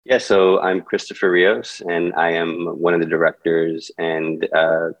Yeah, so I'm Christopher Rios, and I am one of the directors and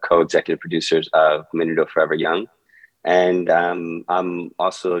co-executive producers of Menudo Forever Young. And I'm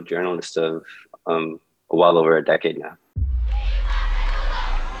also a journalist of well over a decade now.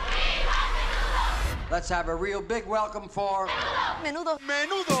 Let's have a real big welcome for Menudo.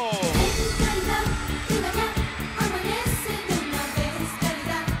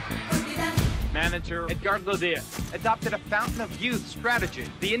 Manager Edgardo Diaz adopted a fountain of youth strategy.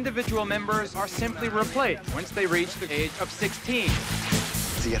 The individual members are simply replaced once they reach the age of 16.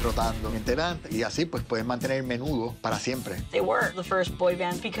 Sigue rotando integrante y así pues pueden mantener Menudo para siempre. They were the first boy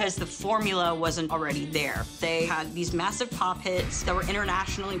band because the formula wasn't already there. They had these massive pop hits that were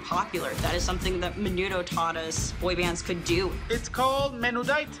internationally popular. That is something that Menudo taught us boy bands could do. It's called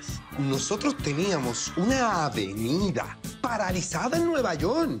Menuditis. Nosotros teníamos una avenida paralizada en Nueva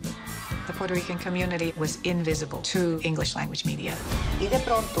York. The Puerto Rican community was invisible to English language media. Y de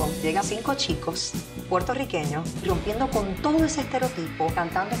pronto llegan 5 chicos puertorriqueños rompiendo con todo ese estereotipo,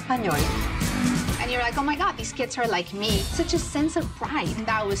 cantando español. And you're like, oh my God, these kids are like me. Such a sense of pride. And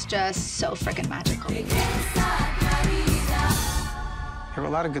that was just so freaking magical. There were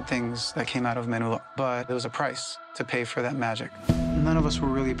a lot of good things that came out of Menudo, but there was a price to pay for that magic. None of us were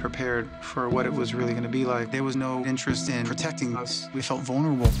really prepared for what it was really going to be like. There was no interest in protecting us. We felt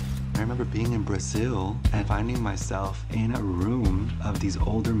vulnerable. I remember being in Brazil and finding myself in a room of these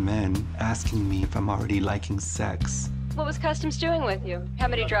older men asking me if I'm already liking sex. What was Customs doing with you? How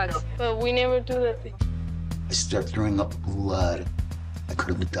many drugs? But we never do that thing. I started throwing up blood. I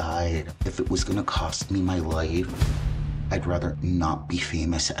could have died. If it was gonna cost me my life, I'd rather not be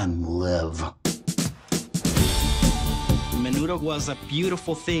famous and live. Menudo was a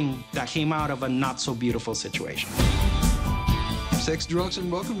beautiful thing that came out of a not so beautiful situation. Sex, drugs,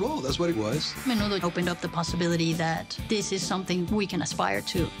 and rock and roll, that's what it was. Menudo opened up the possibility that this is something we can aspire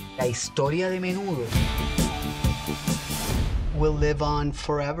to. La historia de Menudo will live on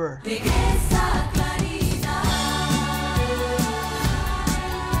forever.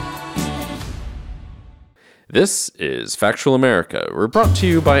 This is Factual America. We're brought to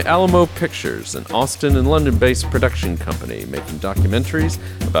you by Alamo Pictures, an Austin and London-based production company making documentaries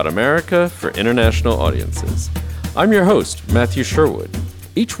about America for international audiences. I'm your host, Matthew Sherwood.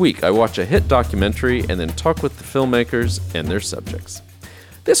 Each week, I watch a hit documentary and then talk with the filmmakers and their subjects.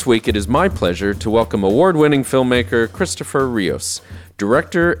 This week, it is my pleasure to welcome award-winning filmmaker Christopher Rios,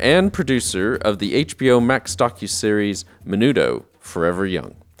 director and producer of the HBO Max docuseries Menudo, Forever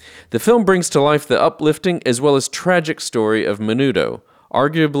Young. The film brings to life the uplifting as well as tragic story of Menudo,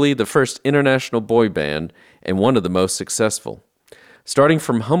 arguably the first international boy band and one of the most successful. Starting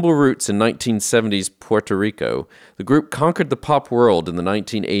from humble roots in 1970s Puerto Rico, the group conquered the pop world in the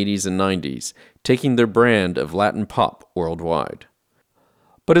 1980s and 90s, taking their brand of Latin pop worldwide.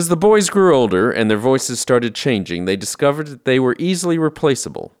 But as the boys grew older and their voices started changing, they discovered that they were easily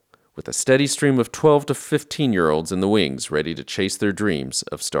replaceable, with a steady stream of 12 to 15-year-olds in the wings ready to chase their dreams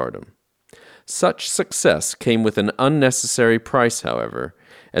of stardom. Such success came with an unnecessary price, however,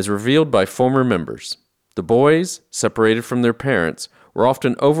 as revealed by former members. The boys, separated from their parents, were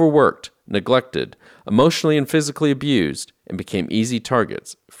often overworked, neglected, emotionally and physically abused, and became easy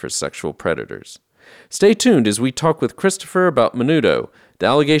targets for sexual predators. Stay tuned as we talk with Christopher about Menudo, the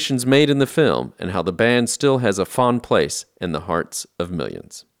allegations made in the film, and how the band still has a fond place in the hearts of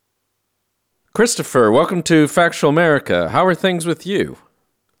millions. Christopher, welcome to Factual America. How are things with you?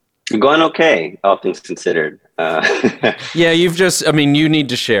 Going okay, all things considered. Yeah, you need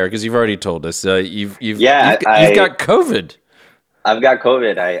to share because you've already told us. You've got COVID. I've got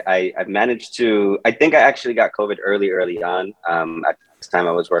COVID. I've managed to. I think I actually got COVID early on. At this time,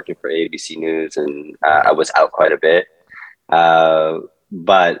 I was working for ABC News, and I was out quite a bit.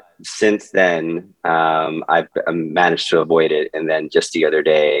 But since then, I've managed to avoid it. And then just the other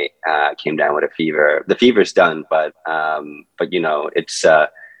day, came down with a fever. The fever's done, but it's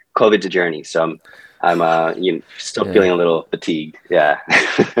COVID's a journey. So I'm still feeling a little fatigued. Yeah.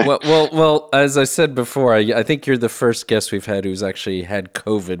 well, as I said before, I think you're the first guest we've had who's actually had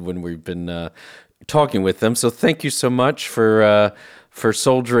COVID when we've been talking with them. So thank you so much for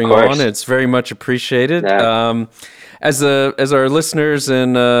soldiering on. It's very much appreciated. Yeah. As our listeners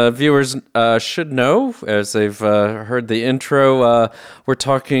and viewers should know, as they've heard the intro, we're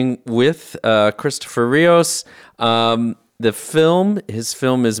talking with Christopher Rios. His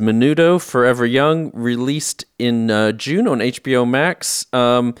film is Menudo, Forever Young, released in June on HBO Max.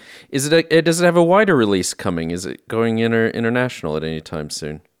 Does it have a wider release coming? Is it going international at any time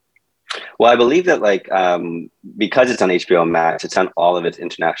soon? Well, I believe that because it's on HBO Max, it's on all of its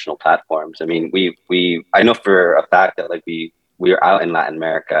international platforms. I mean, I know for a fact that we we were out in Latin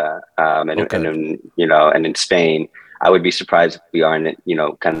America, and in, you know, and in Spain. I would be surprised if we aren't, you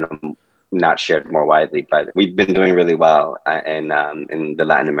know, kind of not shared more widely. But we've been doing really well in the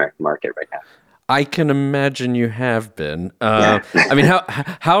Latin American market right now. I can imagine you have been. I mean,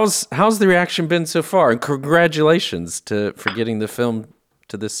 how's the reaction been so far? And congratulations for getting the film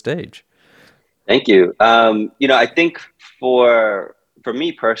to this stage. Thank you. You know, I think for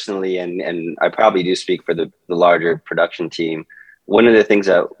me personally, and I probably do speak for the larger production team, one of the things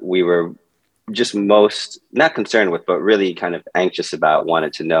that we were just most not concerned with, but really kind of anxious about,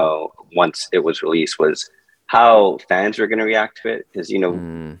 wanted to know once it was released, was how fans were going to react to it. Because, you know,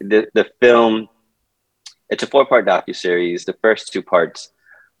 the film, it's a 4-part docuseries. The first 2 parts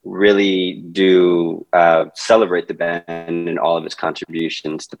really do celebrate the band and all of its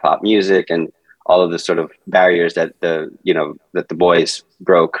contributions to pop music and all of the sort of barriers that the boys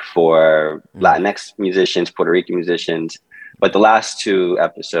broke for Latinx musicians, Puerto Rican musicians. But the last 2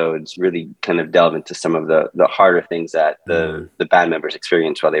 episodes really kind of delve into some of the harder things that the band members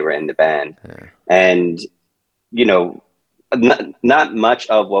experienced while they were in the band. And, you know, not much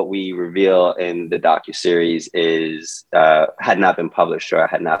of what we reveal in the docuseries is had not been published or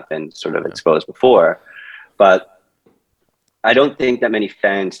had not been sort of exposed before. But I don't think that many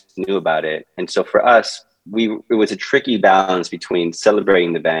fans knew about it. And so for us, it was a tricky balance between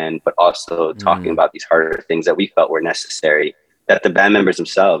celebrating the band, but also talking about these harder things that we felt were necessary, that the band members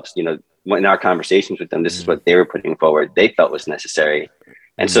themselves, you know, in our conversations with them, this is what they were putting forward, they felt was necessary.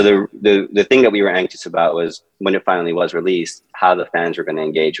 And so the thing that we were anxious about was when it finally was released, how the fans were going to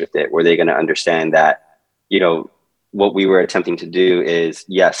engage with it. Were they going to understand that, you know, what we were attempting to do is,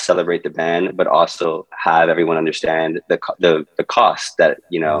 yes, celebrate the band, but also have everyone understand the cost that,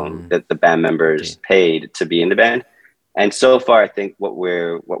 you know, that the band members paid to be in the band. And so far, I think what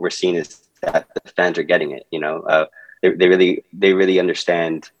we're seeing is that the fans are getting it. You know, they really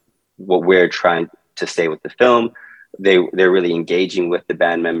understand what we're trying to say with the film. They're really engaging with the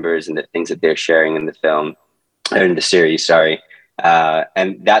band members and the things that they're sharing in the film, or in the series. Sorry,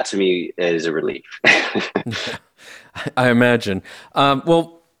 and that to me is a relief. I imagine.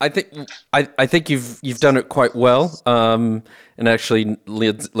 Well, I think you've done it quite well, and actually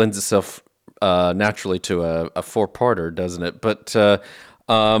lends itself naturally to a 4-parter, doesn't it? But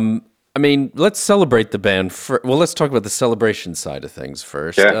I mean, let's celebrate the band. Let's talk about the celebration side of things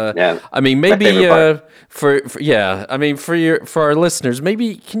first. Sure. Yeah. I mean, maybe for our listeners,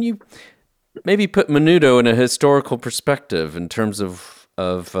 maybe can you maybe put Menudo in a historical perspective in terms of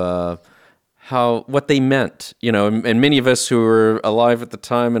what they meant, you know, and many of us who were alive at the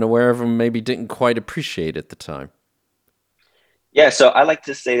time and aware of them maybe didn't quite appreciate at the time. Yeah, so I like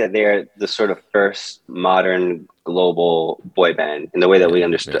to say that they're the sort of first modern global boy band in the way that we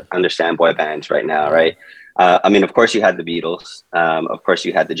understand boy bands right now, right? I mean, of course, you had the Beatles. Of course,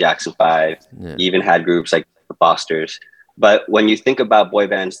 you had the Jackson 5. You even had groups like the Fosters. But when you think about boy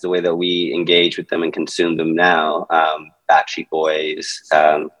bands the way that we engage with them and consume them now, Backstreet Boys,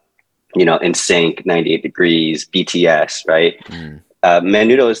 you know, NSYNC, 98 Degrees, BTS, right?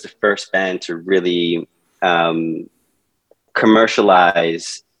 Menudo is the first band to really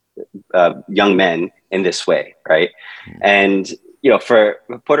commercialize young men in this way, right? And, you know, for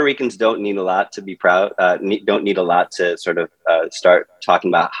Puerto Ricans don't need a lot to be proud, don't need a lot to sort of start talking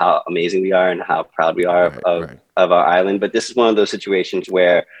about how amazing we are and how proud we are of our island. But this is one of those situations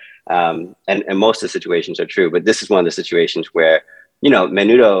where, and most of the situations are true, but this is one of the situations where, you know,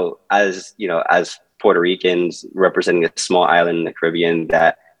 Menudo, as Puerto Ricans representing a small island in the Caribbean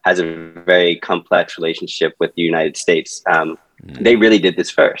that has a very complex relationship with the United States, they really did this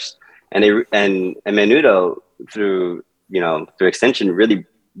first, and Menudo through extension really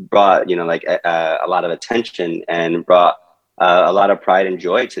brought, you know, like a lot of attention and brought a lot of pride and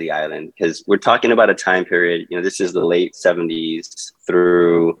joy to the island, because we're talking about a time period, you know, this is the late 70s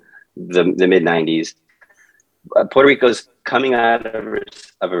through the mid 90s. Puerto Rico's coming out of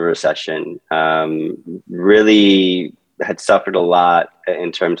a recession, really had suffered a lot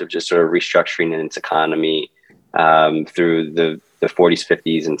in terms of just sort of restructuring in its economy through the 40s,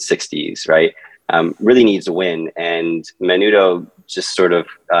 50s, and 60s, right? Really needs a win. And Menudo just sort of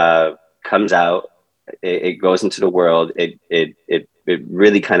comes out, it goes into the world, it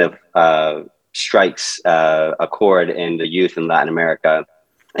really kind of strikes a chord in the youth in Latin America.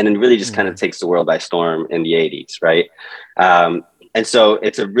 And then really just kind of takes the world by storm in the 80s, right? And so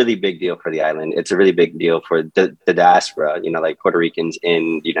it's a really big deal for the island. It's a really big deal for the diaspora, you know, like Puerto Ricans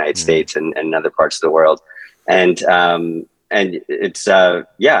in the United States and other parts of the world. And it's, I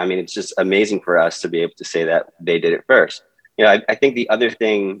mean, it's just amazing for us to be able to say that they did it first. You know, I think the other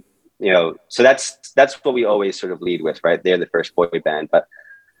thing so that's what we always sort of lead with, right? They're the first boy band. But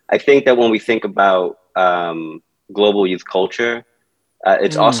I think that when we think about global youth culture,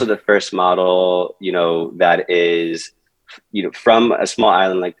 it's also the first model, that is, from a small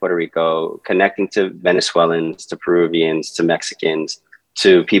island like Puerto Rico, connecting to Venezuelans, to Peruvians, to Mexicans,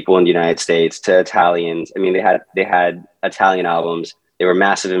 to people in the United States, to Italians. I mean, they had Italian albums. They were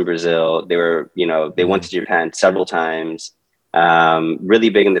massive in Brazil. They were, they went to Japan several times. Really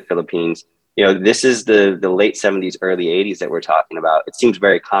big in the Philippines. This is the late 70s, early 80s that we're talking about. It seems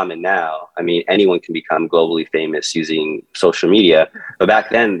very common now. I mean, anyone can become globally famous using social media, but back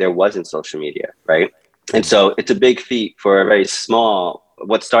then there wasn't social media, right? And so it's a big feat for a very small,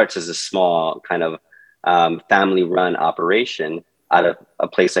 what starts as a small kind of family-run operation out of a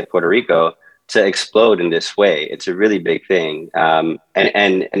place like Puerto Rico to explode in this way. It's a really big thing, and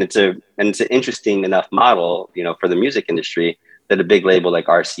it's an interesting enough model, for the music industry, that a big label like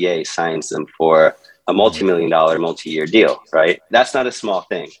RCA signs them for a multi-million-dollar, multi-year deal, right? That's not a small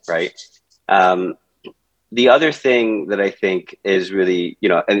thing, right? The other thing that I think is really,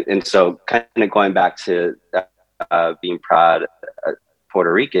 and so kind of going back to being proud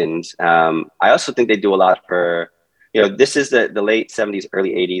Puerto Ricans, I also think they do a lot for, this is the late 70s,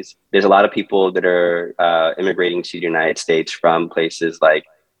 early 80s. There's a lot of people that are immigrating to the United States from places like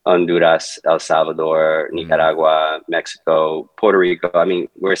Honduras, El Salvador, Nicaragua, Mexico, Puerto Rico. I mean,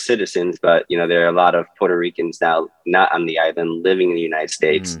 we're citizens, but, there are a lot of Puerto Ricans now not on the island living in the United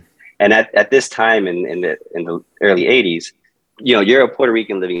States. And at this time in the early 80s, you're a Puerto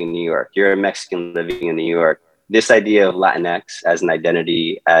Rican living in New York. You're a Mexican living in New York. This idea of Latinx as an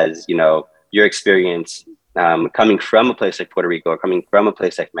identity, as, your experience coming from a place like Puerto Rico or coming from a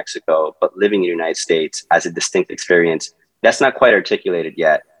place like Mexico, but living in the United States as a distinct experience, that's not quite articulated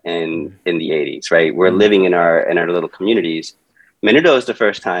yet in the 80s, right? We're living in our little communities. Menudo is the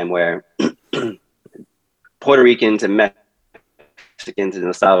first time where Puerto Ricans and Mexicans and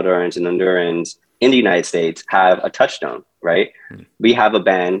El Salvadorans and Hondurans in the United States have a touchstone, right? We have a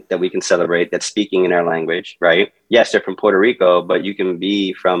band that we can celebrate that's speaking in our language, right? Yes, they're from Puerto Rico, but you can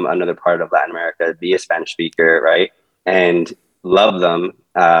be from another part of Latin America, be a Spanish speaker, right? And love them,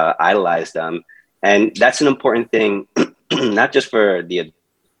 idolize them. And that's an important thing, not just for the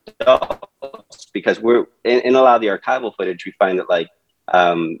adults, because we're in a lot of the archival footage, we find that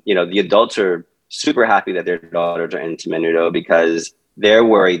the adults are super happy that their daughters are into Menudo because they're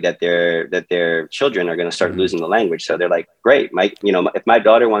worried that their children are going to start losing the language. So they're like, great, if my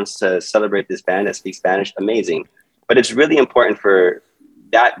daughter wants to celebrate this band that speaks Spanish, amazing. But it's really important for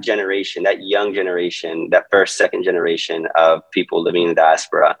that generation, that young generation, that first, second generation of people living in the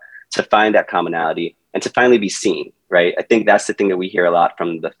diaspora to find that commonality and to finally be seen, right? I think that's the thing that we hear a lot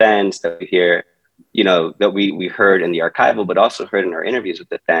from the fans, that we hear, that we heard in the archival, but also heard in our interviews with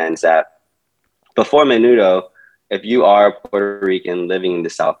the fans, that before Menudo, if you are Puerto Rican living in the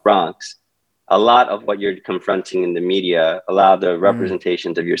South Bronx, a lot of what you're confronting in the media, a lot of the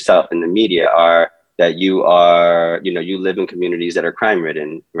representations of yourself in the media are that you are, you live in communities that are crime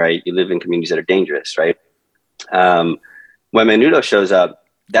ridden, right? You live in communities that are dangerous, right? When Menudo shows up,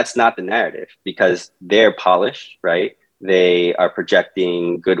 that's not the narrative because they're polished, right? They are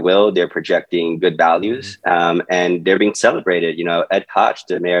projecting goodwill, they're projecting good values, and they're being celebrated. Ed Koch,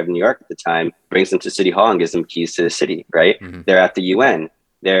 the mayor of New York at the time, brings them to City Hall and gives them keys to the city, right? They're at the UN,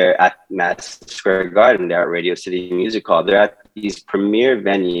 they're at Madison Square Garden, they're at Radio City Music Hall, they're at these premier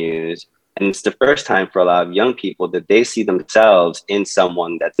venues. And it's the first time for a lot of young people that they see themselves in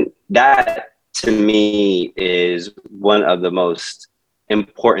someone that to me is one of the most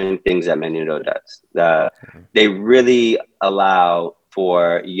important things that Menudo does. They really allow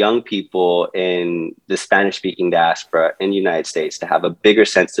for young people in the Spanish-speaking diaspora in the United States to have a bigger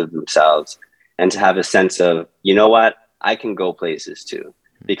sense of themselves and to have a sense of, you know what, I can go places too.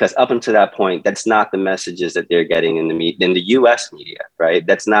 Because up until that point, that's not the messages that they're getting in the U.S. media, right?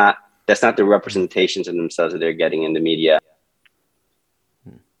 That's not the representations of themselves that they're getting in the media.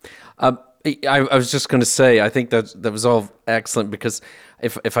 I was just going to say, I think that was all excellent because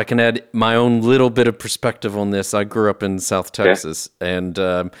if I can add my own little bit of perspective on this, I grew up in South Texas and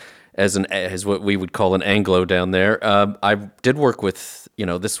as what we would call an Anglo down there. I did work with,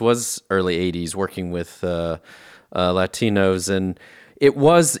 this was early 80s, working with Latinos, and it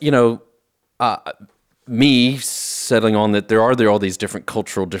was, me settling on that there are all these different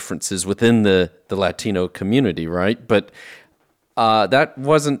cultural differences within the Latino community, right? But that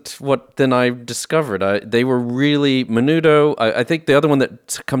wasn't what then I discovered. They were really Menudo. I think the other one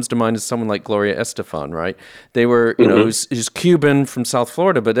that comes to mind is someone like Gloria Estefan, right? They were, who's Cuban from South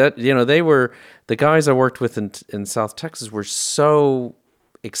Florida, but that, they were the guys I worked with in South Texas were so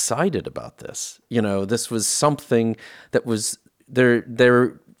excited about this. You know, this was something that was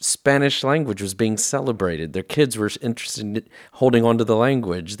their Spanish language was being celebrated. Their kids were interested in holding on to the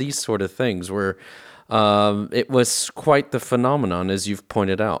language. These sort of things were, it was quite the phenomenon, as you've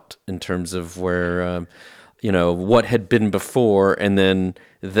pointed out, in terms of where, you know, what had been before, and then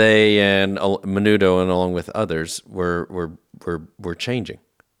they and Menudo and along with others were changing.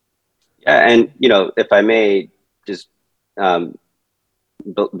 Yeah, and you know, if I may just belabor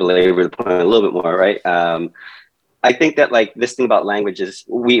the point a little bit more, right? I think that like this thing about languages,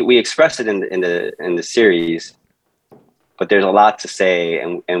 we express it in the series, but there's a lot to say,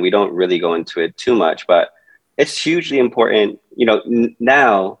 and we don't really go into it too much. But it's hugely important, you know,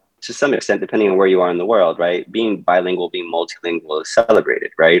 now to some extent, depending on where you are in the world, right? Being bilingual, being multilingual is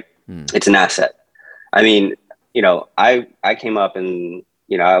celebrated, right? It's an asset. I mean, you know, I came up in,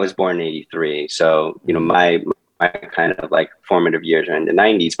 you know, I was born in '83, so you know my kind of like formative years are in the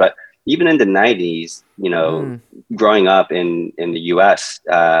 '90s, but even in the '90s, you know, growing up in the US,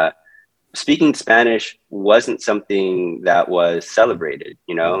 speaking Spanish wasn't something that was celebrated,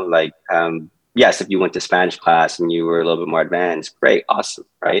 you know, like, yes, if you went to Spanish class and you were a little bit more advanced, great, awesome,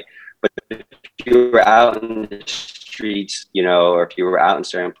 right? But if you were out in the streets, you know, or if you were out in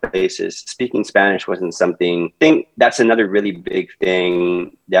certain places, speaking Spanish wasn't something. I think that's another really big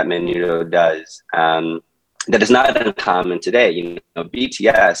thing that Menudo does. That is not uncommon today. You know,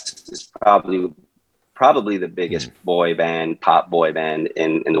 BTS is probably the biggest boy band, pop boy band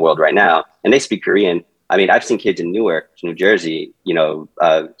in the world right now, and they speak Korean. I mean, I've seen kids in Newark, New Jersey, you know,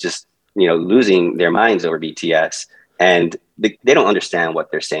 just you know, losing their minds over BTS, and they don't understand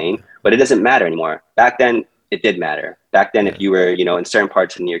what they're saying. But it doesn't matter anymore. Back then, it did matter. Back then, if you were, you know, in certain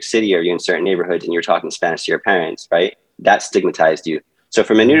parts of New York City or you're in certain neighborhoods and you're talking Spanish to your parents, right, that stigmatized you. So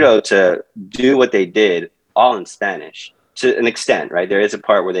for Menudo to do what they did, all in Spanish to an extent, right? There is a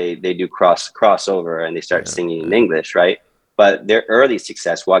part where they do crossover and they start singing in English, right? But their early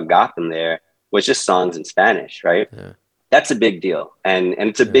success, what got them there, was just songs in Spanish, right? Yeah. That's a big deal. And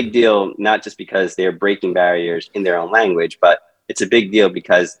it's a big deal, not just because they're breaking barriers in their own language, but it's a big deal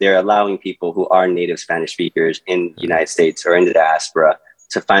because they're allowing people who are native Spanish speakers in the United States or in the diaspora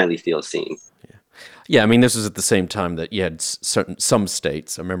to finally feel seen. Yeah, I mean, this was at the same time that you had some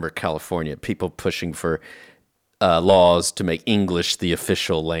states, I remember California, people pushing for laws to make English the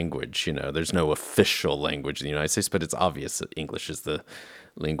official language. You know, there's no official language in the United States, but it's obvious that English is the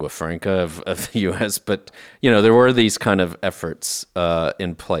lingua franca of the U.S. But, you know, there were these kind of efforts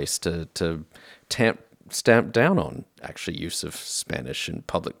in place to stamp down on actually use of Spanish in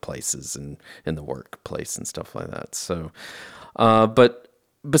public places and in the workplace and stuff like that. So, but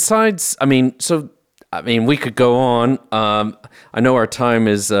besides, I mean, we could go on. I know our time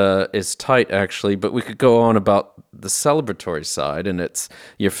is tight, actually, but we could go on about the celebratory side, and it's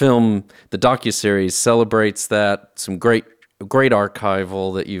your film, the docuseries celebrates that. Some great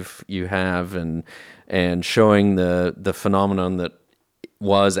archival that you have, and showing the phenomenon that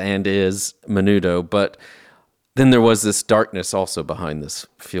was and is Menudo. But then there was this darkness also behind this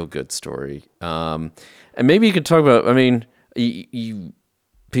feel-good story, and maybe you could talk about. I mean, you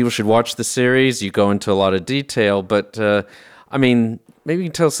people should watch the series. You go into a lot of detail, but I mean, maybe you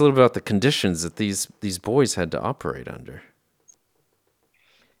can tell us a little bit about the conditions that these boys had to operate under.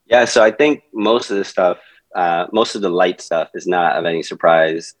 Yeah, so I think most of the stuff, most of the light stuff, is not of any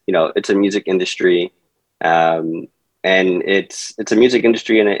surprise. You know, it's a music industry, and it's a music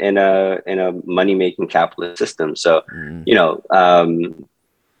industry in a money making capitalist system. So, you know,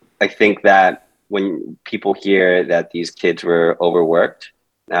 I think that when people hear that these kids were overworked,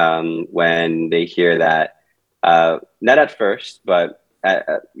 when they hear that, not at first, but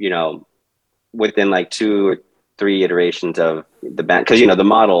you know, within like 2 or 3 iterations of the band, because you know the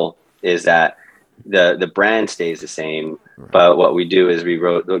model is that the brand stays the same, but what we do is we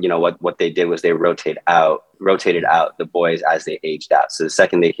wrote, you know, what they did was they rotated out the boys as they aged out. So the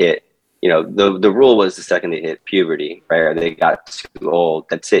second they hit, you know, the rule was the second they hit puberty, right, or they got too old,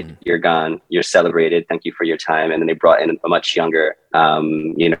 that's it, you're gone, you're celebrated, thank you for your time. And then they brought in a much younger,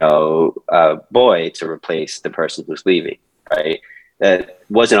 boy to replace the person who's leaving, right? That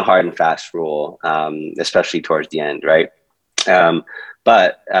wasn't a hard and fast rule, especially towards the end, right?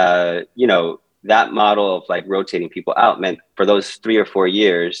 But you know, that model of like rotating people out meant for those 3 or 4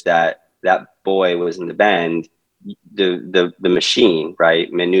 years that boy was in the band, the machine,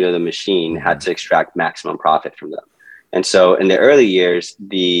 right, Menudo the machine, had to extract maximum profit from them. And so in the early years,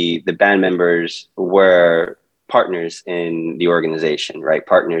 the band members were partners in the organization, right,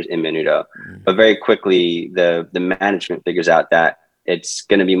 partners in Menudo. But very quickly, the management figures out that it's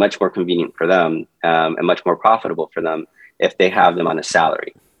going to be much more convenient for them, and much more profitable for them if they have them on a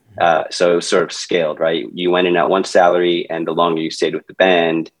salary. So it was sort of scaled, right? You went in at one salary, and the longer you stayed with the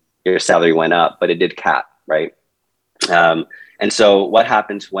band, your salary went up, but it did cap, right? And so what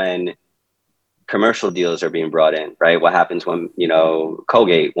happens when commercial deals are being brought in, right? What happens when, you know,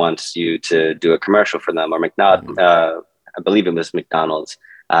 Colgate wants you to do a commercial for them, or I believe it was McDonald's,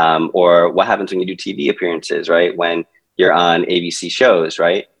 or what happens when you do TV appearances, right? When you're on ABC shows,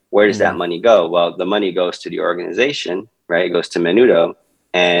 right? Where does that money go? Well, the money goes to the organization, right? It goes to Menudo,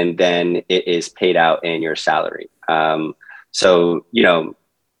 and then it is paid out in your salary. So, you know,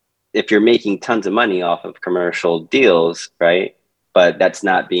 if you're making tons of money off of commercial deals, right, but that's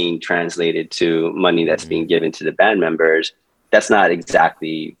not being translated to money that's being given to the band members, that's not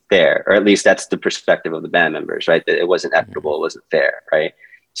exactly fair, or at least that's the perspective of the band members, right? That it wasn't equitable, it wasn't fair, right?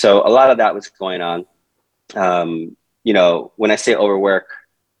 So a lot of that was going on. You know, when I say overwork,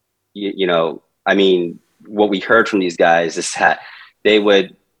 you know, I mean, what we heard from these guys is that they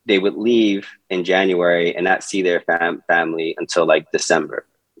would leave in January and not see their family until like December,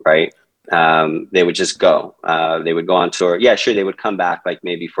 right? They would just go. They would go on tour. Yeah, sure, they would come back like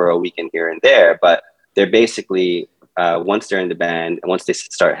maybe for a weekend here and there, but they're basically, once they're in the band and once they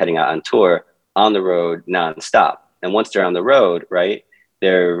start heading out on tour, on the road nonstop. And once they're on the road, right,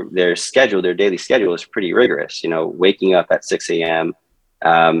 their schedule, their daily schedule is pretty rigorous. You know, waking up at 6 a.m.,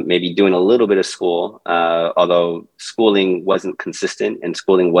 maybe doing a little bit of school, although schooling wasn't consistent and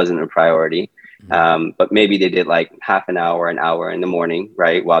schooling wasn't a priority. But maybe they did like half an hour in the morning,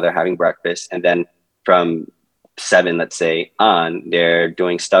 right, while they're having breakfast. And then from 7, let's say, on, they're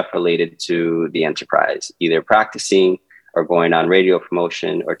doing stuff related to the enterprise, either practicing or going on radio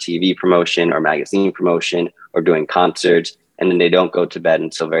promotion or TV promotion or magazine promotion or doing concerts. And then they don't go to bed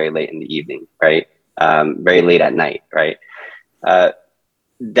until very late in the evening, right? Very late at night, right?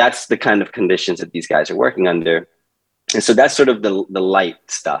 That's the kind of conditions that these guys are working under. And so that's sort of the light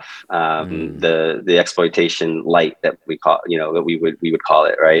stuff, the exploitation light that we call, you know, that we would call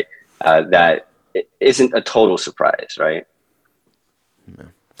it, right? That it isn't a total surprise, right?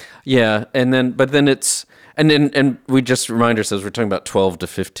 Yeah, and we just remind ourselves we're talking about 12 to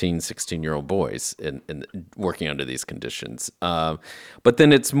 15, 16-year-old boys in working under these conditions. But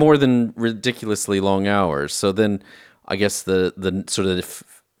then it's more than ridiculously long hours. So then I guess the sort of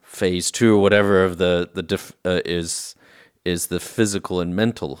phase 2 or whatever of is the physical and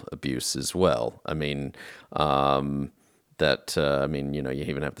mental abuse as well. I mean, I mean, you know, you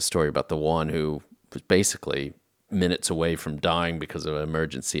even have the story about the one who was basically minutes away from dying because of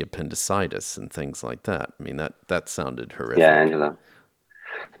emergency appendicitis and things like that. I mean, that sounded horrific. Yeah, Angela.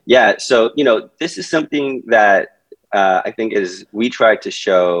 Yeah, so, you know, this is something that I think we try to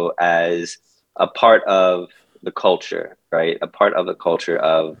show as a part of the culture, right? A part of the culture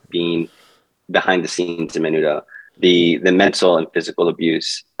of being behind the scenes in Menudo, the mental and physical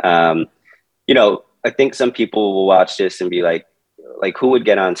abuse. You know, I think some people will watch this and be like who would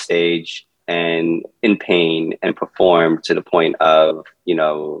get on stage and in pain and perform to the point of, you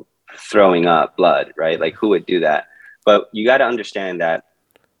know, throwing up blood, right? Like, who would do that? But you got to understand that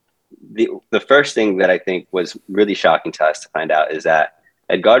the first thing that I think was really shocking to us to find out is that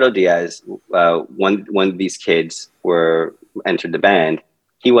Edgardo Diaz, when these kids entered the band,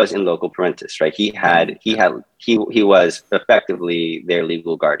 he was in loco parentis, right? He was effectively their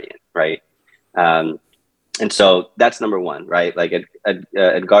legal guardian, right? And so that's number one, right? Like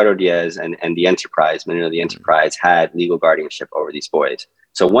Edgardo Diaz and the Enterprise, Menudo the Enterprise, had legal guardianship over these boys.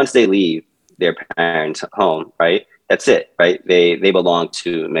 So once they leave their parents' home, right, that's it, right? They belong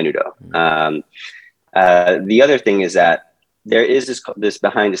to Menudo. The other thing is that there is this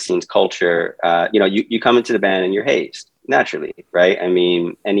behind the scenes culture. You know, you come into the band and you're hazed naturally, right? I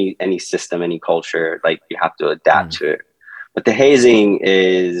mean, any system, any culture, like, you have to adapt to it. But the hazing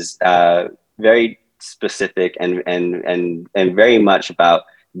is very specific and very much about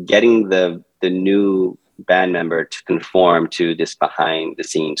getting the new band member to conform to this behind the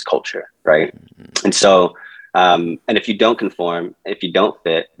scenes culture, right? And so, and if you don't conform, if you don't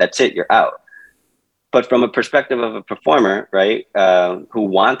fit, that's it, you're out. But from a perspective of a performer, right, who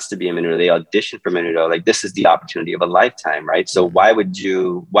wants to be a Menudo, they audition for Menudo, like, this is the opportunity of a lifetime, right? So why would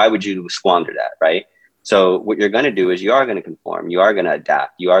you squander that, right? So what you're going to do is you are going to conform, you are going to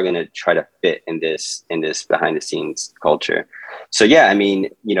adapt, you are going to try to fit in this behind the scenes culture. So yeah, I mean,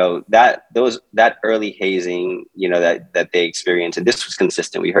 you know, that early hazing, you know, that they experienced, and this was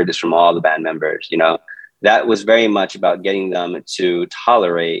consistent. We heard this from all the band members, you know, that was very much about getting them to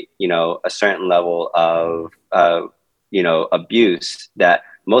tolerate, you know, a certain level of, you know, abuse that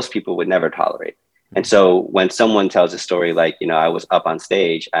most people would never tolerate. And so when someone tells a story like, you know, I was up on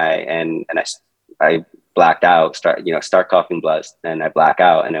stage, I blacked out, start coughing blood, and I black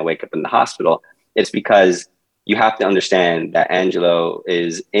out and I wake up in the hospital, it's because you have to understand that Angelo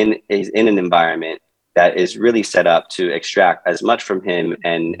is in an environment that is really set up to extract as much from him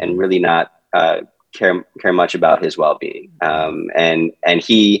and really not care much about his well-being. And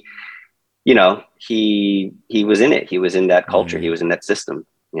he, he was in it. He was in that culture. He was in that system.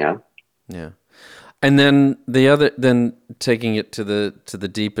 Yeah. And then taking it to the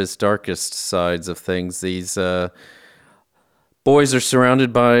deepest, darkest sides of things, these boys are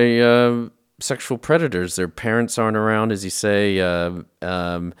surrounded by sexual predators. Their parents aren't around, as you say,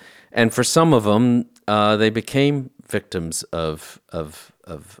 and for some of them, they became victims of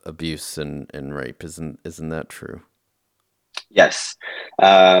abuse and rape. Isn't that true? Yes.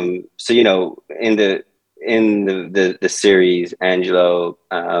 So in the series, Angelo,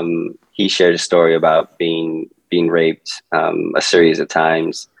 he shared a story about being raped a series of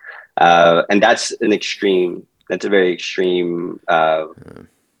times, and that's an extreme. That's a very extreme.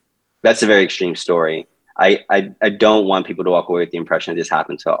 That's a very extreme story. I don't want people to walk away with the impression that this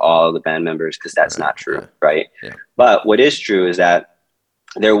happened to all the band members, because that's not true, right? Yeah. But what is true is that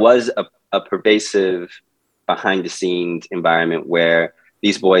there was a pervasive behind the scenes environment where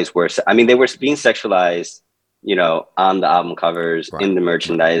these boys were, they were being sexualized, on the album covers, in the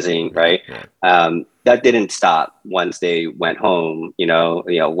merchandising, right? That didn't stop once they went home,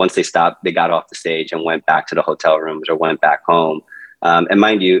 once they stopped, they got off the stage and went back to the hotel rooms or went back home. And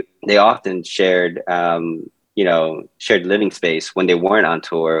mind you, they often shared living space when they weren't on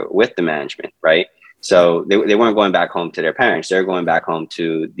tour with the management, right? So they weren't going back home to their parents. They're going back home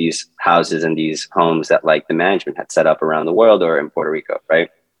to these houses and these homes that the management had set up around the world or in Puerto Rico, right?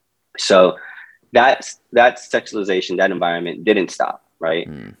 So that sexualization, that environment didn't stop, right?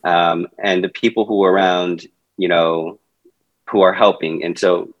 And the people who were around, who are helping. And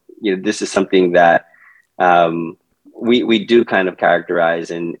so, this is something that we do kind of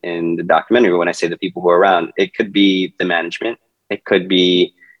characterize in the documentary. When I say the people who are around, it could be the management. It could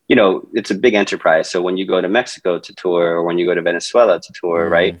be, it's a big enterprise. So when you go to Mexico to tour, or when you go to Venezuela to tour,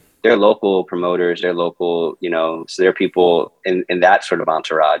 right? They're local promoters, they're local, so there are people in that sort of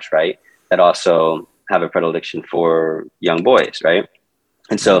entourage, right? That also have a predilection for young boys, right?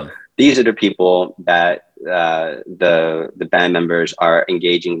 And so these are the people that the band members are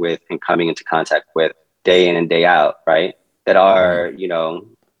engaging with and coming into contact with day in and day out, right? That are,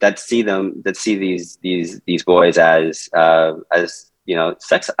 that see these boys as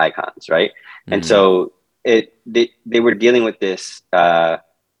sex icons, right? And so they were dealing with this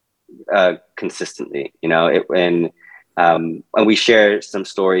consistently, and we share some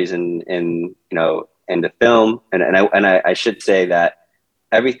stories in the film, and I should say that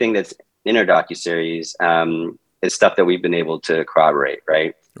everything that's in our docuseries is stuff that we've been able to corroborate,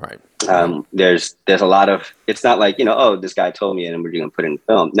 right? Right. There's a lot of, it's not like, this guy told me and we're going to put it in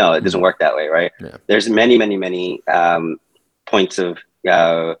film. No, it doesn't work that way, right? Yeah. There's many points of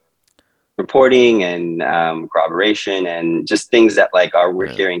reporting and corroboration and just things that we're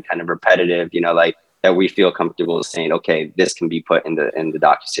hearing kind of repetitive, that we feel comfortable saying, okay, this can be put in the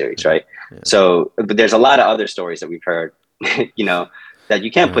docuseries, right? Yeah. So, but there's a lot of other stories that we've heard, that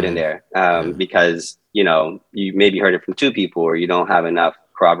you can't put in there because, you maybe heard it from two people or you don't have enough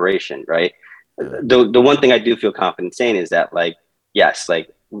corroboration, right? The one thing I do feel confident saying is that yes,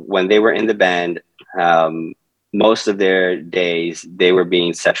 when they were in the band, most of their days they were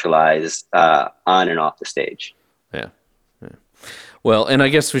being sexualized on and off the stage. Yeah. Well, and I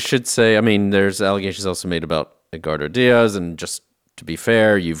guess we should say, there's allegations also made about Edgardo Diaz, and just to be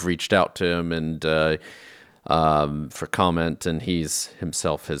fair, you've reached out to him and for comment, and he's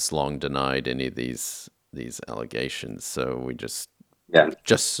himself has long denied any of these allegations. So we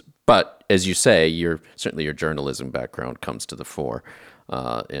but as you say, certainly your journalism background comes to the fore,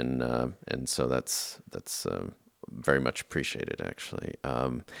 and so that's very much appreciated. Actually,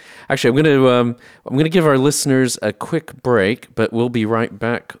 I'm gonna give our listeners a quick break, but we'll be right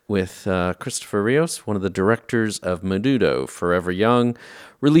back with Christopher Rios, one of the directors of Menudo, Forever Young,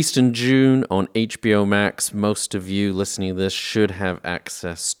 released in June on HBO Max. Most of you listening to this should have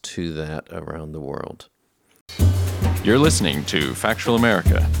access to that around the world. You're listening to Factual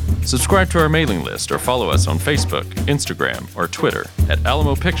America. Subscribe to our mailing list or follow us on Facebook, Instagram, or Twitter at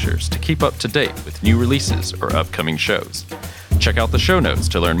Alamo Pictures to keep up to date with new releases or upcoming shows. Check out the show notes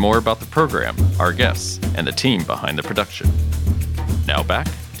to learn more about the program, our guests, and the team behind the production. Now back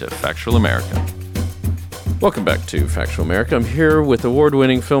to Factual America. Welcome back to Factual America. I'm here with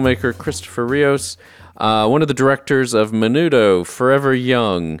award-winning filmmaker Christopher Rios, one of the directors of Menudo, Forever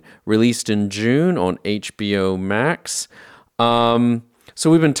Young, released in June on HBO Max. So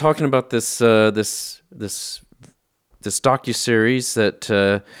we've been talking about this docuseries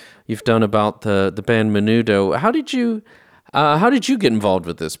that you've done about the band Menudo. How did you get involved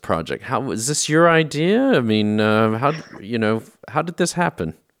with this project? How was this your idea? I mean, how did this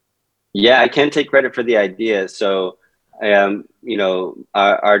happen? Yeah, I can't take credit for the idea. So,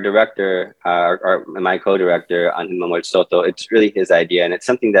 our director, my co-director, Angel Manuel Soto, it's really his idea, and it's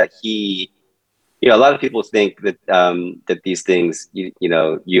something that he. A lot of people think that that these things,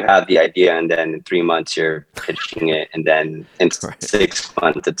 you have the idea, and then in 3 months you're pitching it, and then in 6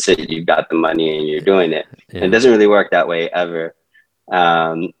 months that's it, you've got the money and you're doing it. Yeah. It doesn't really work that way ever.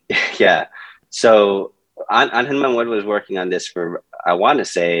 Yeah. So Angel Manuel was working on this for, I want to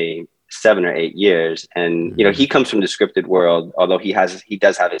say, 7 or 8 years, and he comes from the scripted world, although he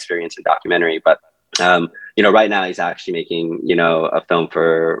does have experience in documentary. But right now he's actually making a film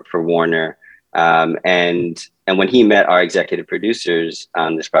for Warner. And when he met our executive producers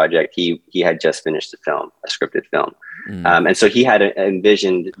on this project, he had just finished a scripted film. And so he had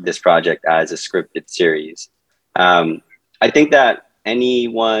envisioned this project as a scripted series. I think that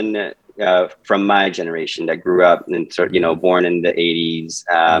anyone from my generation that grew up and born in the 80s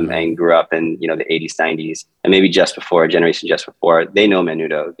and grew up in the 80s, 90s, and maybe a generation just before, they know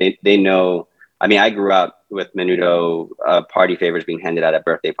Menudo. They know. I mean, I grew up with Menudo party favors being handed out at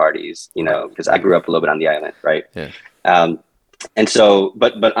birthday parties, because I grew up a little bit on the island, right? Yeah. And so,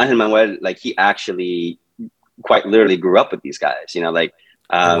 but Angel Manuel, he actually quite literally grew up with these guys,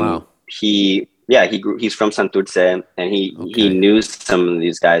 wow. He's from Santurce, and he knew some of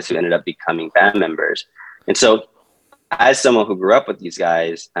these guys who ended up becoming band members. And so, as someone who grew up with these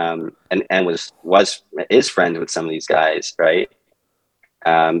guys, and is friends with some of these guys, right?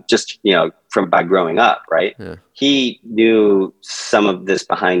 By growing up, right? Yeah. He knew some of this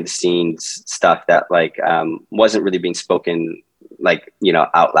behind the scenes stuff that wasn't really being spoken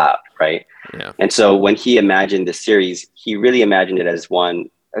out loud, right? Yeah. And so when he imagined the series, he really imagined it as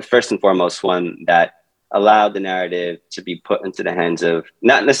first and foremost, one that allowed the narrative to be put into the hands of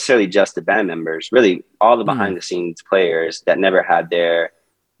not necessarily just the band members, really all the behind the scenes players that never had their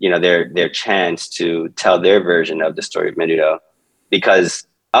chance to tell their version of the story of Menudo. Because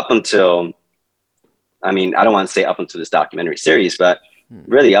up until, I don't want to say up until this documentary series, but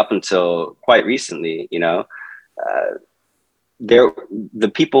really up until quite recently,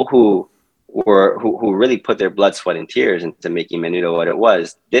 the people who really put their blood, sweat, and tears into making Menudo what it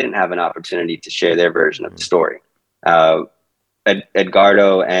was didn't have an opportunity to share their version of the story.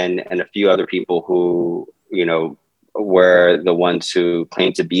 Edgardo and a few other people who were the ones who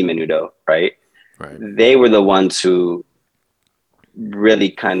claimed to be Menudo, right? They were the ones who really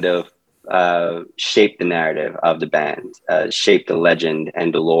kind of shaped the narrative of the band, shaped the legend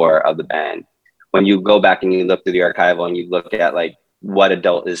and the lore of the band. When you go back and you look through the archival and you look at what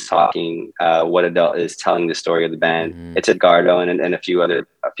adult is talking, what adult is telling the story of the band, it's Edgardo and a few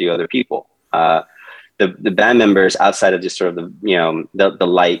other people. The band members, outside of just sort of the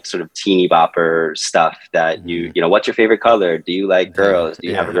light sort of teeny bopper stuff that what's your favorite color? Do you like girls? Do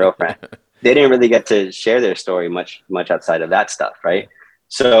you have a girlfriend? They didn't really get to share their story much outside of that stuff, right?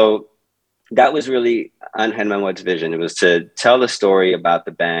 So that was really Angel Manuel's vision. It was to tell the story about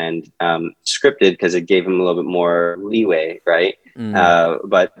the band, scripted because it gave him a little bit more leeway, right?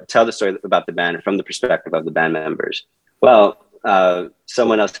 But tell the story about the band from the perspective of the band members. Well,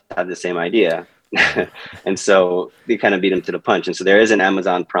 someone else had the same idea. And so they kind of beat him to the punch. And so there is an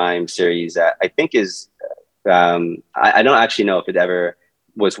Amazon Prime series that I think is, I don't actually know if it ever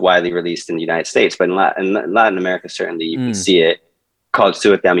was widely released in the United States, but in Latin America, certainly you can see it, called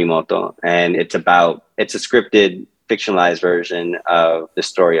Súbete a mi moto. And it's a scripted, fictionalized version of the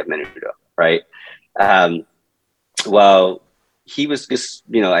story of Menudo, right? Well, he was just,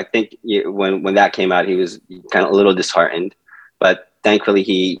 I think when that came out, he was kind of a little disheartened, but thankfully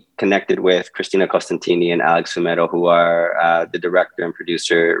he connected with Cristina Costantini and Alex Sumero, who are the director and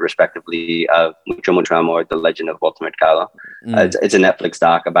producer, respectively, of Mucho Mucho Amor, The Legend of Walter Mercado. It's a Netflix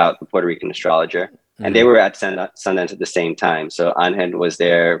doc about the Puerto Rican astrologer. And they were at Sundance at the same time. So Angel was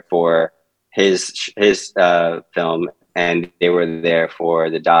there for his film, and they were there for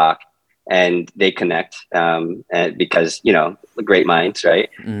the doc. And they connect and because, great minds, right?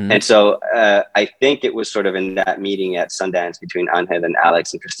 And so I think it was sort of in that meeting at Sundance between Angel and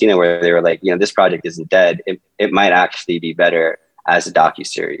Alex and Cristina where they were like, this project isn't dead. It might actually be better as a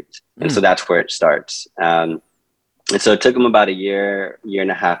docuseries. And so that's where it starts. And so it took them about a year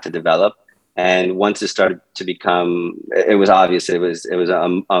and a half to develop. And once it started to become, it was obvious it was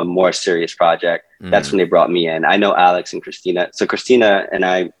a more serious project. That's when they brought me in. I know Alex and Cristina. So Cristina and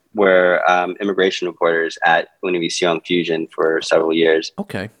I were immigration reporters at Univision Fusion for several years.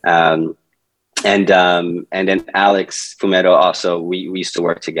 Okay. And then Alex Fumero also, we used to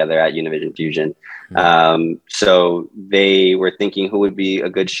work together at Univision Fusion. So they were thinking who would be a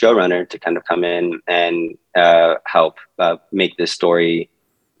good showrunner to kind of come in and help make this story,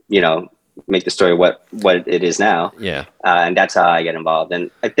 make the story what it is now. Yeah. And that's how I get involved. And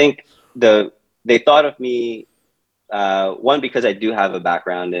I think they thought of me, one, because I do have a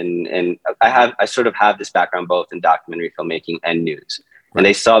background and I sort of have this background both in documentary filmmaking and news. Right. And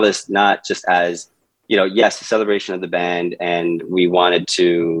they saw this not just as, yes, a celebration of the band, and we wanted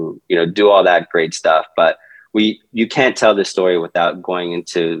to, do all that great stuff, but you can't tell this story without going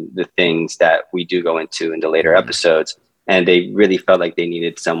into the things that we do go into in the later episodes. And they really felt like they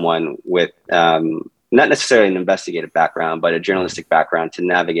needed someone with not necessarily an investigative background, but a journalistic background to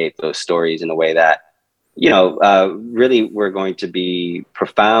navigate those stories in a way that, really we're going to be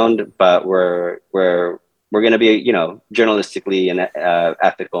profound, but we're going to be, journalistically and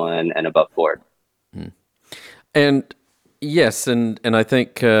ethical and above board. And yes, and I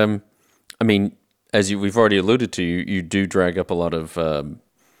think, as we've already alluded to, you do drag up a lot of,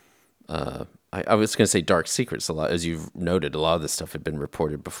 I was going to say dark secrets a lot, as you've noted. A lot of this stuff had been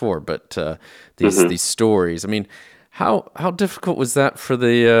reported before, but these stories. How difficult was that for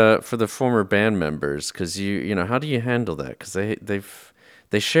the former band members? Because how do you handle that? Because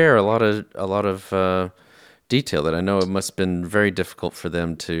they share a lot of detail that I know it must have been very difficult for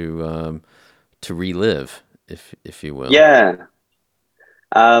them to relive, if you will. Yeah.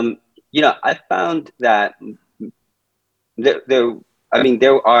 I found that there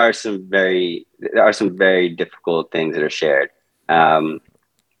are some very difficult things that are shared.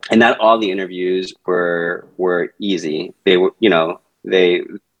 And not all the interviews were easy. They were,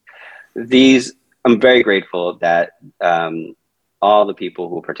 I'm very grateful that all the people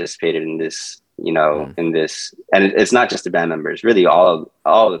who participated in this, in this, and it's not just the band members, really all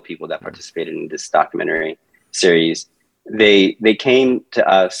the people that participated in this documentary series, they came to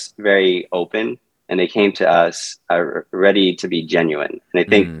us very open, and they came to us ready to be genuine. And I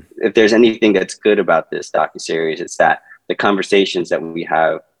think if there's anything that's good about this docuseries, it's that the conversations that we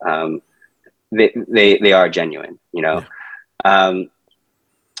have, they are genuine,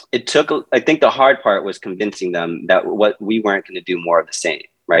 It took, I think the hard part was convincing them that we weren't going to do more of the same,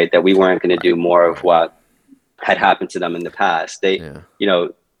 right? That we weren't going to do more of what had happened to them in the past.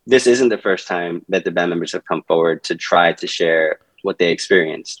 This isn't the first time that the band members have come forward to try to share what they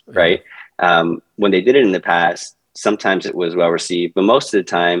experienced, right? When they did it in the past, sometimes it was well received, but most of the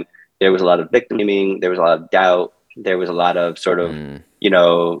time there was a lot of victim blaming, there was a lot of doubt, there was a lot of sort of,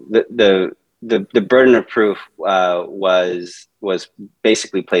 the burden of proof was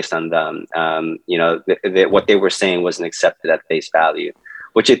basically placed on them. What they were saying wasn't accepted at face value,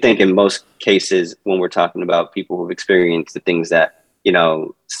 which I think in most cases, when we're talking about people who've experienced the things that,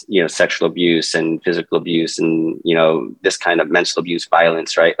 sexual abuse and physical abuse and, this kind of mental abuse,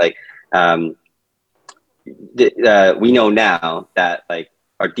 violence, right? Like, we know now that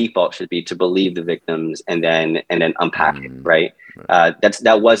our default should be to believe the victims and then unpack it, right?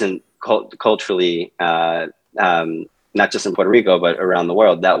 That wasn't culturally, not just in Puerto Rico, but around the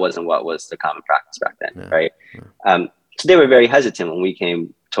world. That wasn't what was the common practice back then, right? So they were very hesitant when we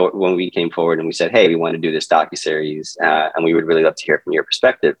came forward and we said, hey, we want to do this docuseries, and we would really love to hear from your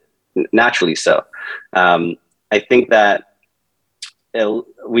perspective. Naturally so. I think that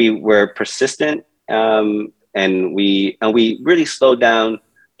we were persistent, and we really slowed down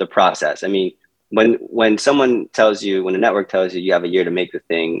the process. When someone tells you, when a network tells you have a year to make the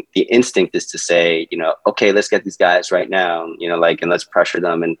thing, the instinct is to say, okay, let's get these guys right now, and let's pressure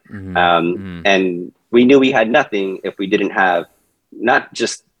them. And and we knew we had nothing if we didn't have not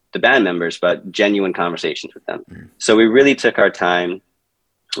just the band members, but genuine conversations with them. So we really took our time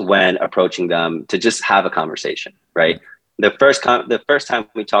when approaching them to just have a conversation, right? The first time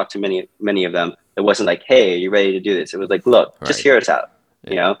we talked to many of them, it wasn't like, hey, are you ready to do this? It was like, look, just hear us out,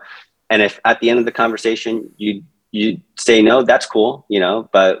 And if at the end of the conversation you say no, that's cool,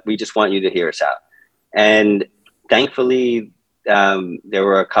 but we just want you to hear us out. And thankfully, there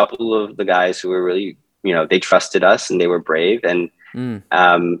were a couple of the guys who were really, they trusted us and they were brave, and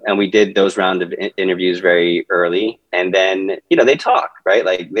we did those round of interviews very early, and then they talk, right?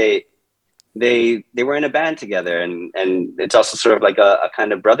 Like they were in a band together, and it's also sort of like a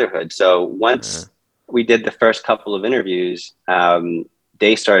kind of brotherhood. So once we did the first couple of interviews,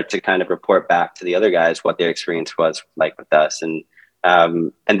 they started to kind of report back to the other guys what their experience was like with us, and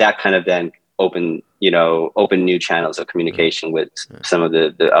that kind of then opened new channels of communication with some of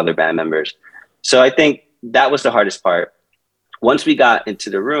the other band members. So I think that was the hardest part. once we got into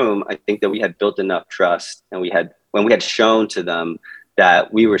the room, I think that we had built enough trust, and when we had shown to them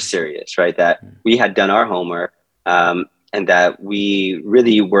that we were serious, right? That we had done our homework, and that we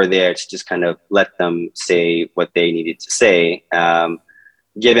really were there to just kind of let them say what they needed to say,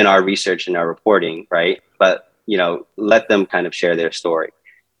 given our research and our reporting, right? But, let them kind of share their story.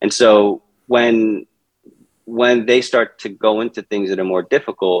 And so when they start to go into things that are more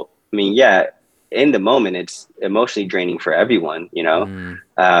difficult, I mean, yeah, in the moment, it's emotionally draining for everyone,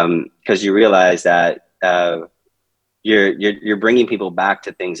 because you realize that you're bringing people back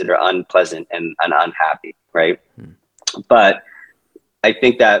to things that are unpleasant and unhappy, right? But I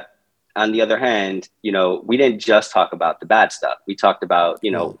think that on the other hand, we didn't just talk about the bad stuff. We talked about,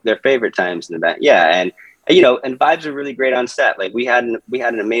 their favorite times in the band. Yeah. And vibes are really great on set. Like we had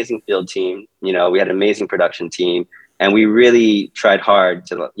an amazing field team, we had an amazing production team, and we really tried hard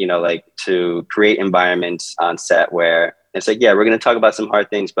to, to create environments on set where it's like, yeah, we're going to talk about some hard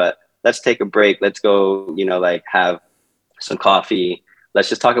things, but let's take a break. Let's go, have some coffee. Let's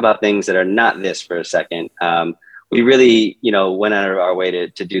just talk about things that are not this for a second. We really, went out of our way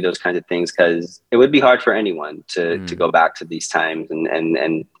to do those kinds of things, because it would be hard for anyone to go back to these times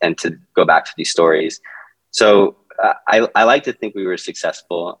and to go back to these stories. So I like to think we were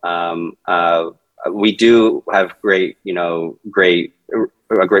successful. We do have a great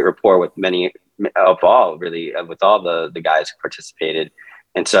rapport with with all the guys who participated.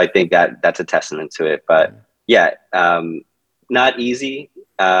 And so I think that that's a testament to it. But yeah, not easy.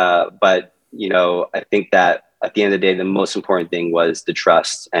 But, I think that at the end of the day, the most important thing was the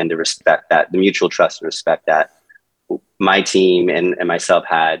trust and the respect, the mutual trust and respect that my team and myself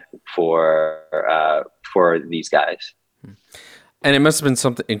had for these guys. And it must have been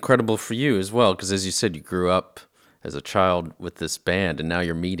something incredible for you as well, because as you said, you grew up as a child with this band, and now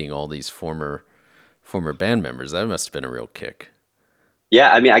you're meeting all these former band members. That must have been a real kick.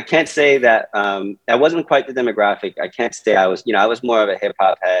 Yeah, I mean, I can't say that I wasn't quite the demographic. I can't say I was more of a hip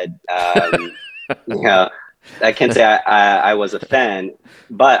hop head. I can't say I was a fan,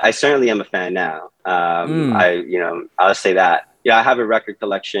 but I certainly am a fan now. I'll say that. Yeah, I have a record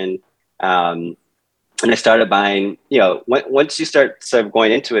collection, and I started buying. Once you start sort of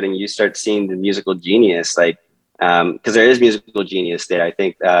going into it and you start seeing the musical genius, like because there is musical genius there. I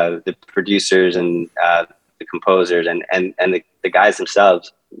think the producers and the composers and the guys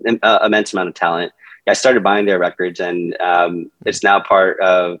themselves, immense amount of talent. I started buying their records, and it's now part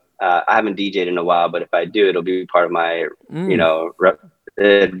of. I haven't DJ'd in a while, but if I do, it'll be part of my,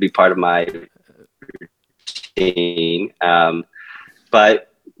 it'll be part of my routine.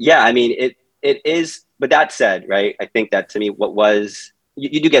 But yeah, I mean, it is. But that said, right? I think that to me, what was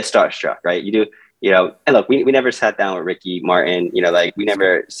you do get starstruck, right? You do. And look, we never sat down with Ricky Martin, we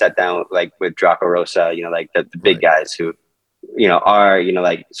never sat down like with Draco Rosa, like the big guys who, are,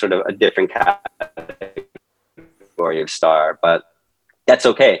 like sort of a different category of star, but that's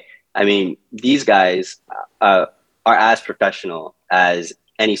okay. I mean, these guys are as professional as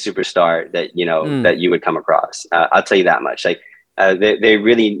any superstar that, that you would come across. I'll tell you that much. Like they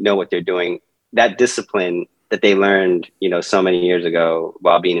really know what they're doing. That discipline that they learned, so many years ago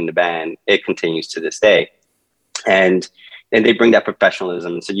while being in the band, it continues to this day. And they bring that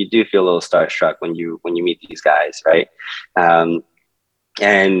professionalism. So you do feel a little starstruck when you meet these guys, right? And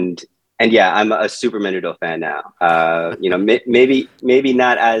yeah, I'm a super Menudo fan now. Maybe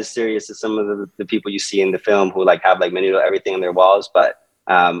not as serious as some of the people you see in the film who have Menudo everything on their walls, but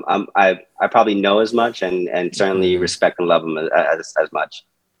I probably know as much and certainly respect and love them as much.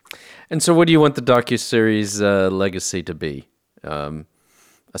 And so what do you want the docuseries legacy to be? A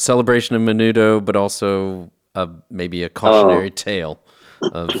celebration of Menudo, but also maybe a cautionary tale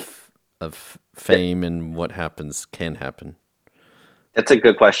of fame and what can happen? That's a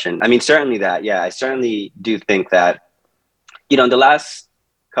good question. I mean, certainly that. Yeah, I certainly do think that, in the last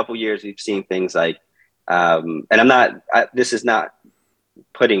couple years, we've seen things like, and this is not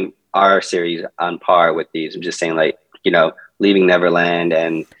putting our series on par with these. I'm just saying Leaving Neverland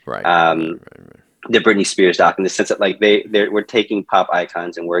and the Britney Spears doc, in the sense that we're taking pop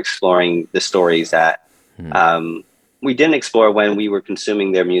icons and we're exploring the stories that we didn't explore when we were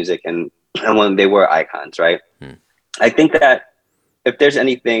consuming their music and when they were icons, right? I think that if there's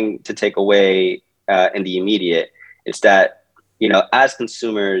anything to take away in the immediate, it's that, as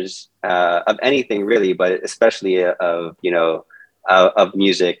consumers of anything really, but especially of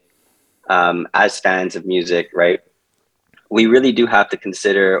music, as fans of music, right? We really do have to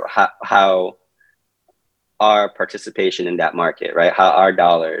consider how our participation in that market, right? How our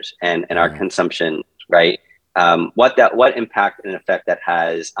dollars and our consumption, right, what impact and effect that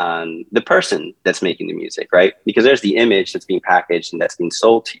has on the person that's making the music, right? Because there's the image that's being packaged and that's being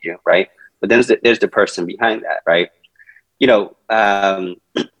sold to you, right? But then there's the person behind that, right?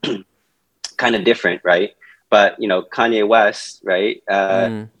 Kind of different, right? But Kanye West, right?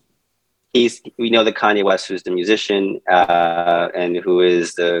 We know that Kanye West, who's the musician and who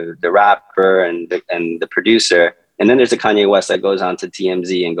is the rapper and the producer, and then there's a Kanye West that goes on to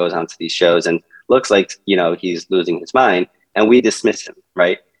TMZ and goes on to these shows and looks like he's losing his mind, and we dismiss him,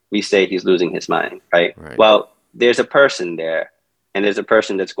 right? We say he's losing his mind, right? Well, there's a person there, and there's a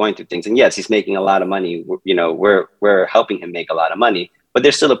person that's going through things, and yes, he's making a lot of money. We're helping him make a lot of money, but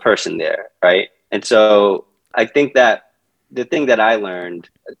there's still a person there, right? And so I think that the thing that I learned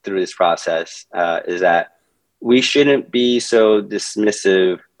through this process is that we shouldn't be so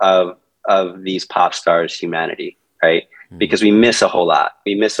dismissive of these pop stars' humanity, right? Because we miss a whole lot.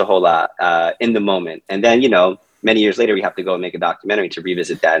 We miss a whole lot in the moment. And then, many years later, we have to go and make a documentary to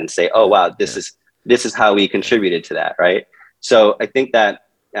revisit that and say, oh, wow, this is how we contributed to that, right? So I think that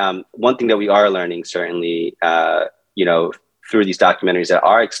one thing that we are learning, certainly, through these documentaries that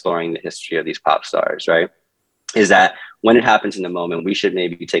are exploring the history of these pop stars, right, is that when it happens in the moment, we should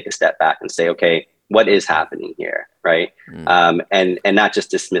maybe take a step back and say, okay, what is happening here, right? And not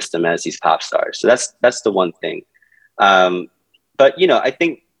just dismiss them as these pop stars. So that's the one thing. But I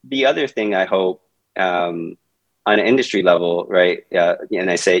think the other thing I hope on an industry level, right? And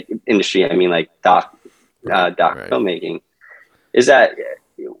I say industry, I mean like doc filmmaking, is that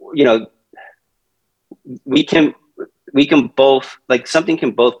we can both, like, something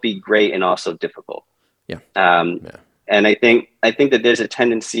can both be great and also difficult. And I think that there's a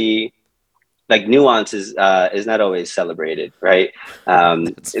tendency, like, nuance is not always celebrated, right?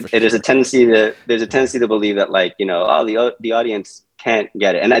 There's a tendency to believe that, like, the audience can't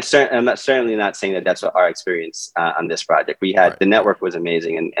get it. And I'm certainly not saying that that's what our experience on this project. We had the network was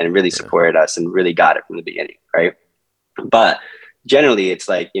amazing and really supported us and really got it from the beginning, right? But generally, it's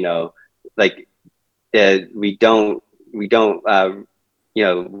like we don't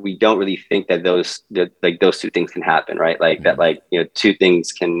really think that those two things can happen, right? Like that, two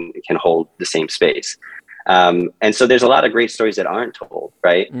things can hold the same space. And so there's a lot of great stories that aren't told,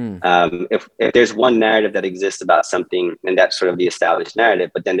 right? If there's one narrative that exists about something, and that's sort of the established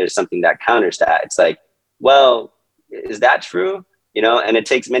narrative, but then there's something that counters that, it's like, well, is that true? And it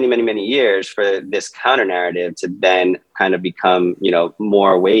takes many, many, many years for this counter narrative to then kind of become,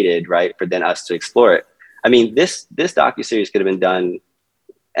 more weighted, right? For then us to explore it. I mean, this docuseries could have been done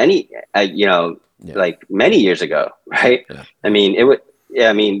like many years ago, right? I mean,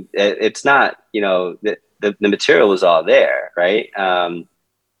 it's not, the material was all there, right? And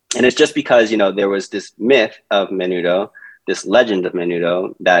it's just because, there was this myth of Menudo, this legend of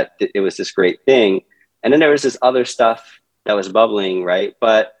Menudo, that it was this great thing. And then there was this other stuff that was bubbling, right?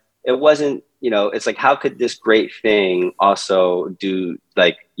 But it wasn't, it's like, how could this great thing also do,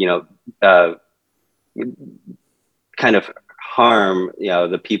 like, kind of harm,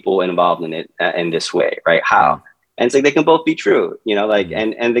 the people involved in it in this way, right? How? And it's like, they can both be true, and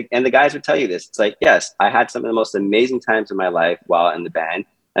the guys would tell you this. It's like, yes, I had some of the most amazing times in my life while in the band,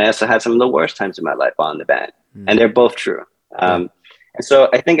 and I also had some of the worst times in my life while in the band, and they're both true. And so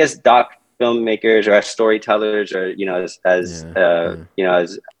I think as doc filmmakers or as storytellers, or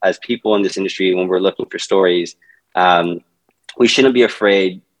as people in this industry, when we're looking for stories, we shouldn't be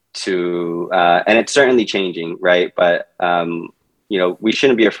afraid to, and it's certainly changing, right? But we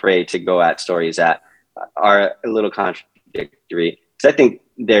shouldn't be afraid to go at stories that are a little contradictory, because I think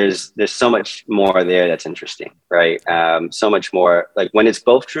there's so much more there that's interesting, right? So much more, like, when it's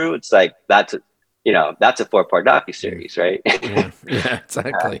both true, it's like that's a 4-part docuseries, right?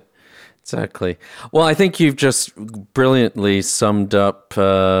 Exactly. Exactly. Well, I think you've just brilliantly summed up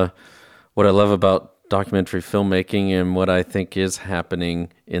what I love about documentary filmmaking and what I think is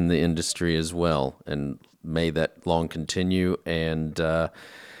happening in the industry as well. And may that long continue, and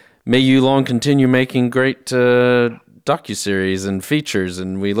may you long continue making great docuseries and features.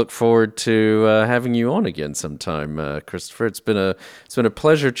 And we look forward to having you on again sometime, Christopher. It's been a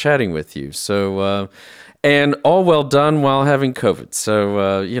pleasure chatting with you. So. And all well done while having COVID.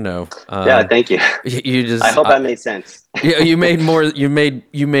 So, yeah, thank you. You just. I hope that made sense. Yeah, you made more. You made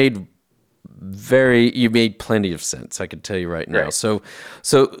plenty of sense. I can tell you right now. Right. So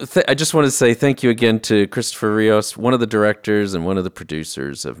I just want to say thank you again to Christopher Rios, one of the directors and one of the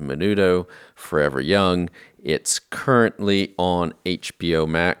producers of Menudo, Forever Young. It's currently on HBO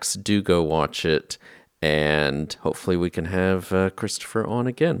Max. Do go watch it. And hopefully we can have Christopher on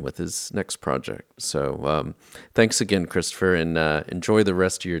again with his next project. So thanks again, Christopher, and enjoy the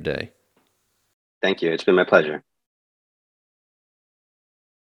rest of your day. Thank you. It's been my pleasure.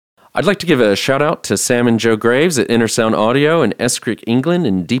 I'd like to give a shout out to Sam and Joe Graves at Intersound Audio in Eskrick, England,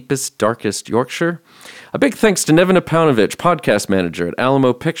 in deepest, darkest Yorkshire. A big thanks to Nevin Apaunovich, podcast manager at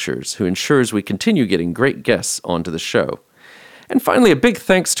Alamo Pictures, who ensures we continue getting great guests onto the show. And finally, a big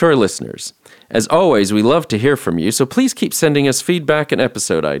thanks to our listeners. As always, we love to hear from you, so please keep sending us feedback and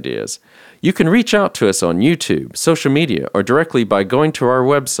episode ideas. You can reach out to us on YouTube, social media, or directly by going to our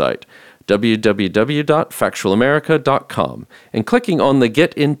website, www.factualamerica.com, and clicking on the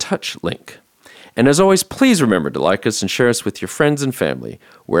Get in Touch link. And as always, please remember to like us and share us with your friends and family,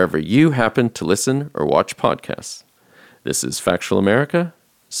 wherever you happen to listen or watch podcasts. This is Factual America,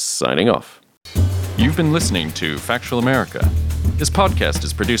 signing off. You've been listening to Factual America. This podcast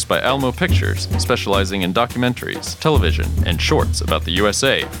is produced by Alamo Pictures, specializing in documentaries, television, and shorts about the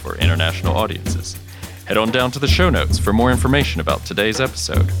USA for international audiences. Head on down to the show notes for more information about today's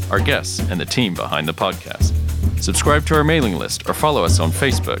episode, our guests, and the team behind the podcast. Subscribe to our mailing list or follow us on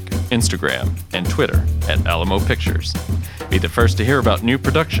Facebook, Instagram, and Twitter at Alamo Pictures. Be the first to hear about new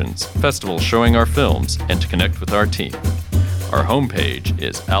productions, festivals showing our films, and to connect with our team. Our homepage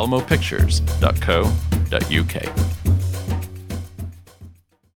is alamopictures.co.uk.